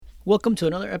Welcome to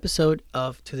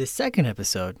the second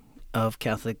episode of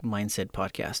Catholic Mindset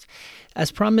Podcast.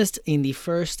 As promised in the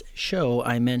first show,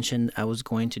 I mentioned I was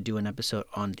going to do an episode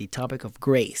on the topic of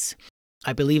grace.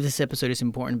 I believe this episode is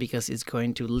important because it's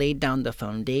going to lay down the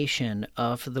foundation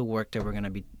of the work that we're going to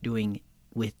be doing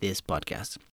with this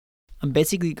podcast. I'm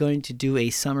basically going to do a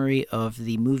summary of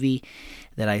the movie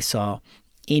that I saw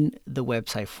in the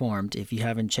website Formed. If you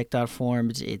haven't checked out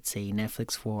Formed, it's a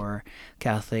Netflix for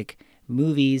Catholic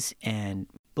movies and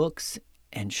books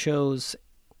and shows,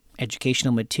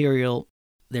 educational material.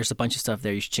 There's a bunch of stuff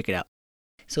there. You should check it out.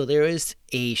 So there is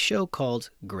a show called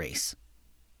Grace.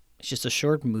 It's just a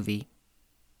short movie,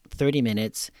 30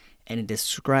 minutes, and it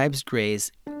describes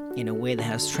grace in a way that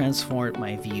has transformed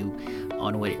my view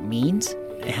on what it means.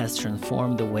 It has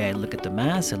transformed the way I look at the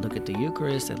Mass, I look at the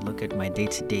Eucharist, I look at my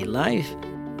day-to-day life.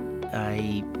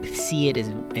 I see it as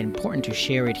important to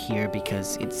share it here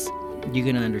because you're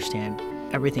going to understand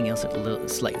everything else a little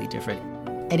slightly different.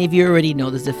 And if you already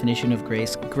know this definition of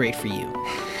grace, great for you.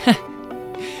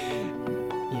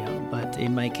 But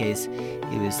in my case,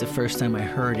 it was the first time I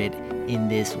heard it in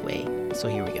this way. So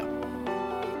here we go.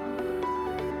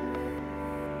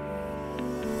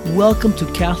 Welcome to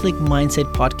Catholic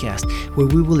Mindset Podcast, where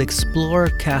we will explore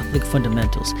Catholic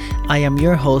fundamentals. I am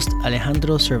your host,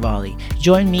 Alejandro Cervali.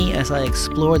 Join me as I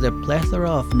explore the plethora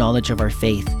of knowledge of our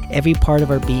faith. Every part of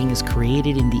our being is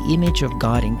created in the image of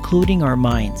God, including our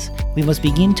minds. We must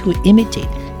begin to imitate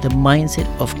the mindset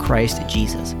of Christ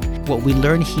Jesus. What we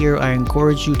learn here, I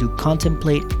encourage you to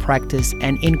contemplate, practice,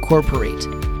 and incorporate.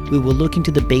 We will look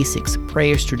into the basics,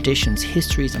 prayers, traditions,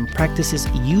 histories, and practices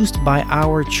used by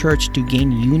our church to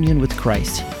gain union with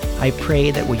Christ. I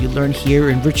pray that what you learn here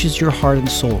enriches your heart and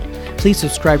soul. Please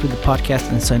subscribe to the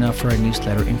podcast and sign up for our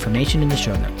newsletter. Information in the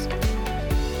show notes.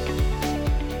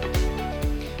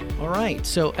 All right,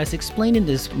 so as explained in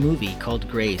this movie called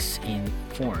Grace in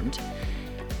Formed,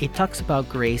 it talks about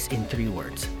grace in 3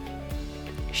 words.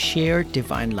 Share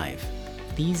divine life.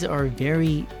 These are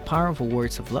very powerful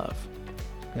words of love.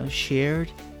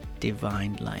 Shared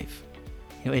divine life.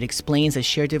 It explains that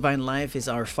shared divine life is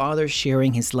our Father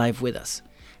sharing His life with us.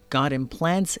 God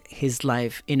implants His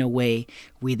life in a way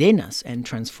within us and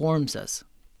transforms us.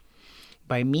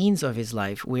 By means of His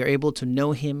life, we are able to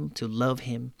know Him, to love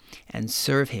Him, and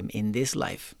serve Him in this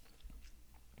life.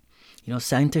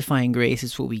 Sanctifying grace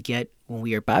is what we get when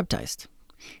we are baptized.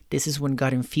 This is when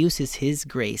God infuses His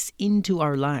grace into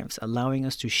our lives, allowing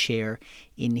us to share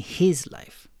in His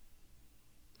life.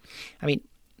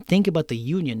 Think about the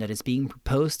union that is being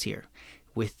proposed here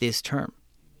with this term.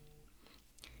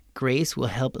 Grace will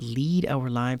help lead our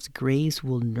lives. Grace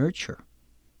will nurture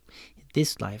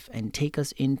this life and take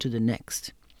us into the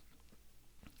next.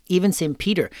 Even St.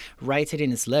 Peter writes it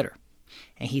in his letter,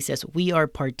 and he says, we are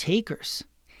partakers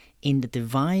in the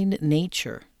divine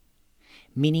nature,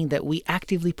 meaning that we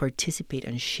actively participate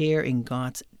and share in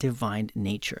God's divine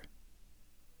nature.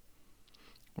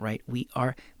 Right? We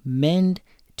are meant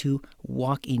to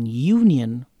walk in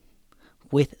union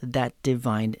with that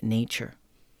divine nature.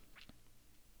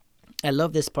 I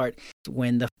love this part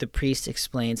when the priest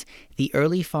explains the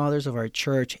early fathers of our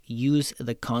church use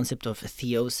the concept of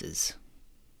theosis.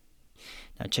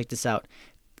 Now check this out.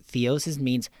 Theosis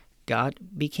means God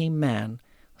became man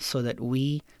so that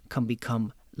we can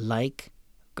become like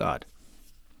God.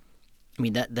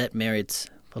 That merits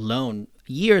alone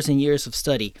years and years of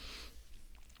study.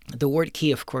 The word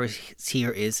key, of course,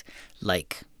 here is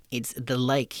like. It's the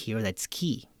like here that's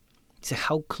key. So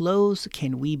how close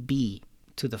can we be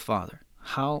to the Father?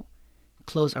 How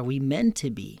close are we meant to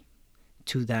be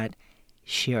to that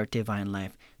shared divine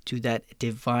life, to that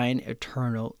divine,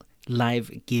 eternal,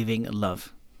 life-giving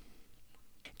love?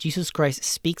 Jesus Christ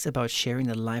speaks about sharing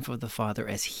the life of the Father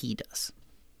as He does.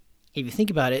 If you think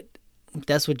about it,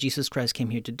 that's what Jesus Christ came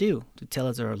here to do, to tell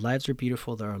us that our lives are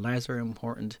beautiful, that our lives are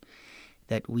important,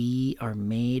 that we are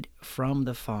made from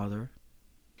the Father,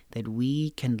 that we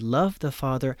can love the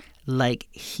Father like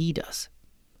He does.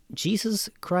 Jesus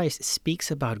Christ speaks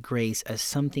about grace as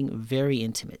something very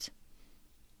intimate.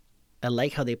 I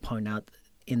like how they point out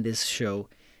in this show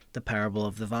the parable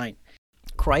of the vine.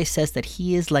 Christ says that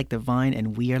He is like the vine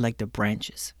and we are like the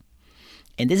branches.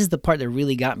 And this is the part that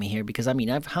really got me here because,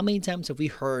 how many times have we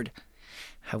heard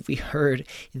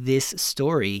this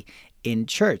story in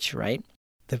church, right?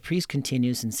 The priest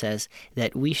continues and says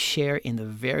that we share in the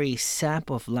very sap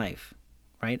of life,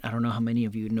 right? I don't know how many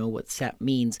of you know what sap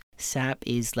means. Sap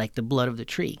is like the blood of the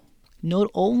tree. Not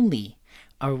only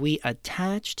are we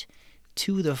attached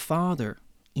to the Father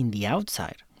in the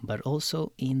outside, but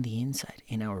also in the inside,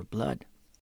 in our blood.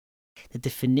 The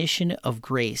definition of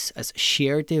grace as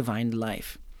shared divine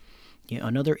life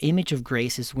Another image of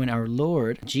grace is when our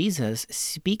Lord Jesus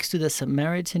speaks to the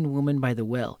Samaritan woman by the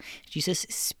well. Jesus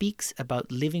speaks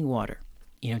about living water.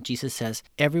 Jesus says,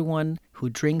 everyone who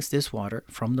drinks this water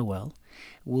from the well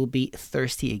will be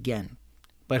thirsty again.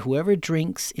 But whoever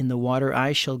drinks in the water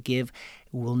I shall give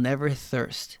will never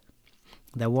thirst.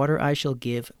 The water I shall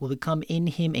give will become in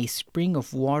him a spring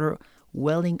of water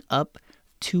welling up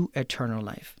to eternal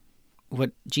life.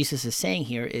 What Jesus is saying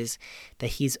here is that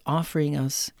he's offering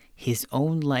us his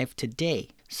own life today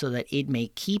so that it may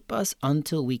keep us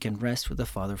until we can rest with the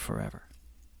Father forever.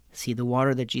 See, the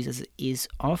water that Jesus is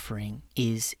offering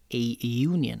is a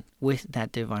union with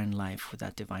that divine life, with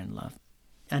that divine love.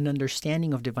 An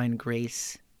understanding of divine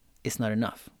grace is not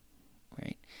enough,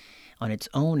 right? On its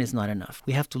own is not enough.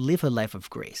 We have to live a life of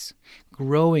grace,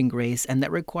 grow in grace, and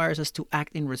that requires us to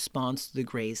act in response to the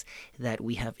grace that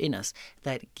we have in us,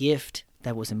 that gift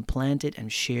that was implanted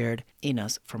and shared in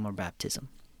us from our baptism.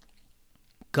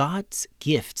 God's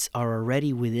gifts are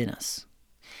already within us.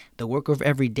 The work of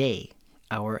every day,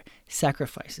 our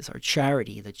sacrifices, our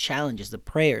charity, the challenges, the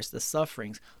prayers, the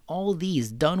sufferings, all these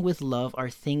done with love are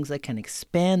things that can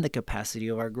expand the capacity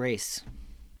of our grace.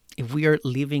 If we are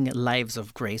living lives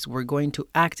of grace, we're going to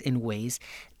act in ways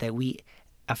that we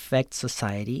affect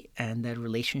society and that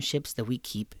relationships that we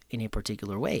keep in a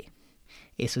particular way.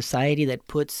 A society that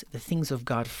puts the things of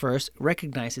God first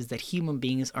recognizes that human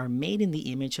beings are made in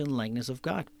the image and likeness of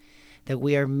God, that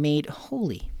we are made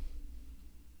holy.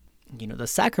 The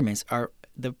sacraments are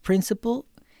the principal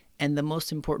and the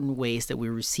most important ways that we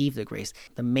receive the grace,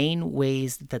 the main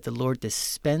ways that the Lord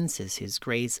dispenses his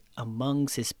grace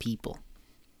amongst his people.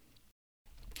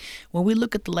 When we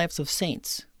look at the lives of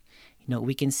saints,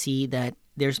 we can see that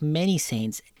there's many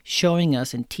saints showing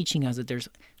us and teaching us that there's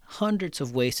hundreds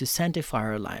of ways to sanctify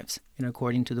our lives, and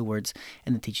according to the words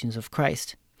and the teachings of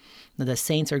Christ. Now, the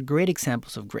saints are great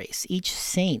examples of grace. Each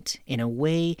saint, in a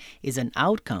way, is an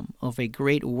outcome of a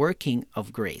great working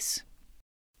of grace.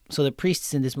 So the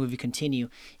priests in this movie continue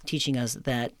teaching us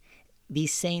that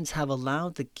these saints have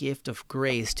allowed the gift of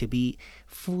grace to be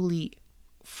fully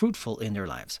fruitful in their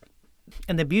lives.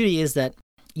 And the beauty is that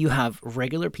you have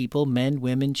regular people, men,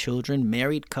 women, children,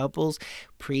 married couples,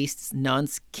 priests,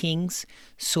 nuns, kings,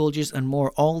 soldiers, and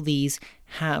more. All these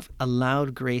have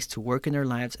allowed grace to work in their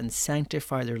lives and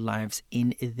sanctify their lives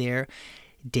in their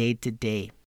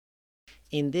day-to-day.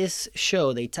 In this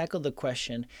show, they tackle the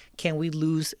question, can we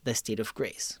lose the state of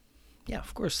grace? Yeah,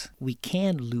 of course, we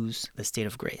can lose the state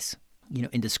of grace.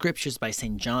 In the scriptures by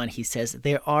St. John, he says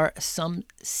there are some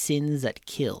sins that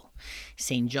kill.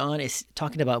 St. John is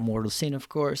talking about mortal sin, of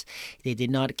course. They did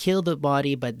not kill the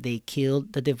body, but they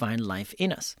killed the divine life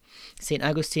in us. St.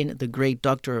 Augustine, the great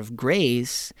doctor of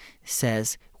grace,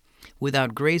 says,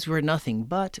 without grace we're nothing,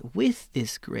 but with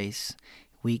this grace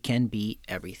we can be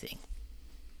everything.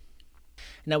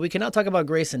 Now, we cannot talk about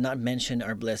grace and not mention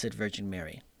our Blessed Virgin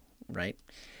Mary, right?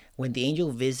 When the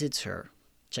angel visits her,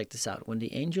 check this out. When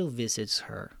the angel visits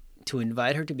her to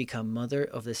invite her to become mother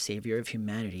of the Savior of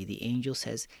humanity, the angel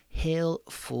says, "Hail,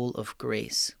 full of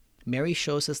grace." Mary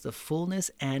shows us the fullness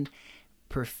and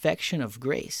perfection of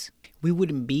grace. We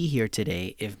wouldn't be here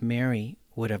today if Mary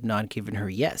would have not given her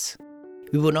yes.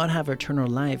 We would not have eternal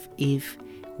life if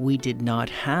we did not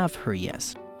have her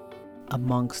yes.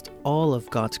 Amongst all of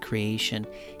God's creation,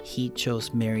 he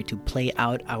chose Mary to play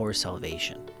out our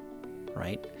salvation.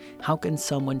 Right? How can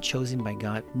someone chosen by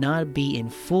God not be in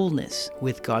fullness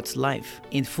with God's life,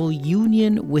 in full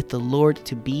union with the Lord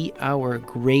to be our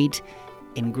great,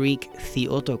 in Greek,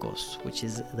 Theotokos, which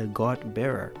is the God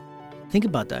bearer? Think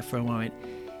about that for a moment.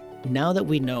 Now that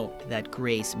we know that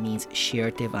grace means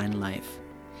shared divine life,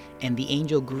 and the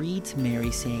angel greets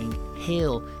Mary saying,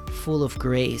 "Hail, full of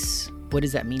grace," what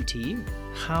does that mean to you?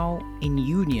 How in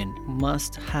union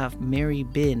must have Mary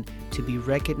been to be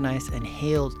recognized and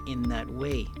hailed in that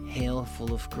way? Hail,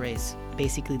 full of grace.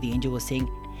 Basically, the angel was saying,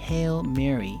 "Hail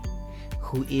Mary,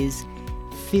 who is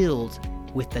filled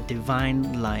with the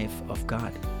divine life of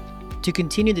God." To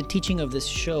continue the teaching of this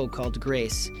show called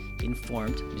Grace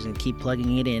Informed, I'm just going to keep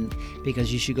plugging it in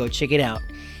because you should go check it out.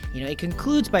 It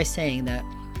concludes by saying that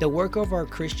the work of our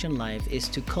Christian life is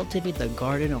to cultivate the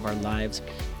garden of our lives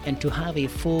and to have a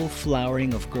full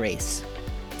flowering of grace.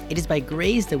 It is by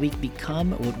grace that we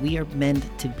become what we are meant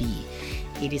to be.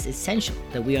 It is essential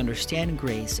that we understand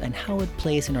grace and how it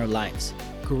plays in our lives.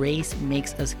 Grace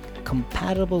makes us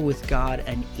compatible with God,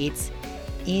 and it's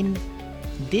in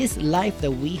this life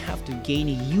that we have to gain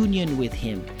union with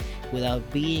Him. Without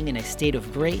being in a state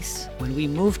of grace, when we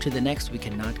move to the next, we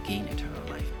cannot gain eternal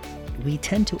life. We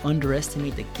tend to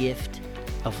underestimate the gift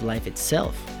of life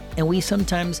itself, and we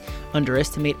sometimes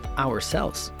underestimate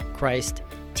ourselves. Christ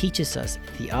teaches us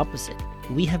the opposite.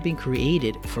 We have been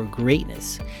created for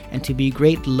greatness and to be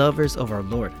great lovers of our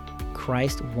Lord.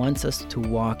 Christ wants us to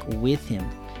walk with Him.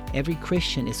 Every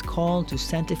Christian is called to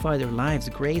sanctify their lives.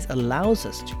 Grace allows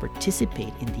us to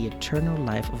participate in the eternal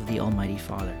life of the Almighty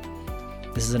Father.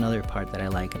 This is another part that I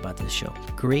like about this show.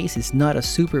 Grace is not a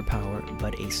superpower,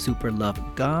 but a super love.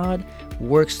 God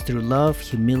works through love,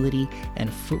 humility,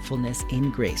 and fruitfulness in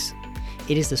grace.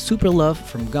 It is the super love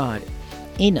from God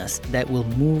in us that will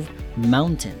move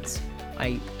mountains.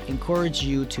 I encourage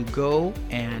you to go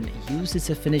and use this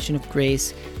definition of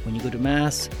grace when you go to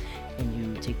Mass, when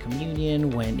you take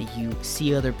communion, when you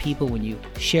see other people, when you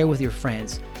share with your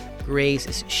friends. Grace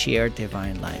is shared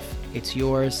divine life. It's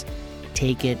yours.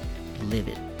 Take it. Live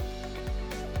it.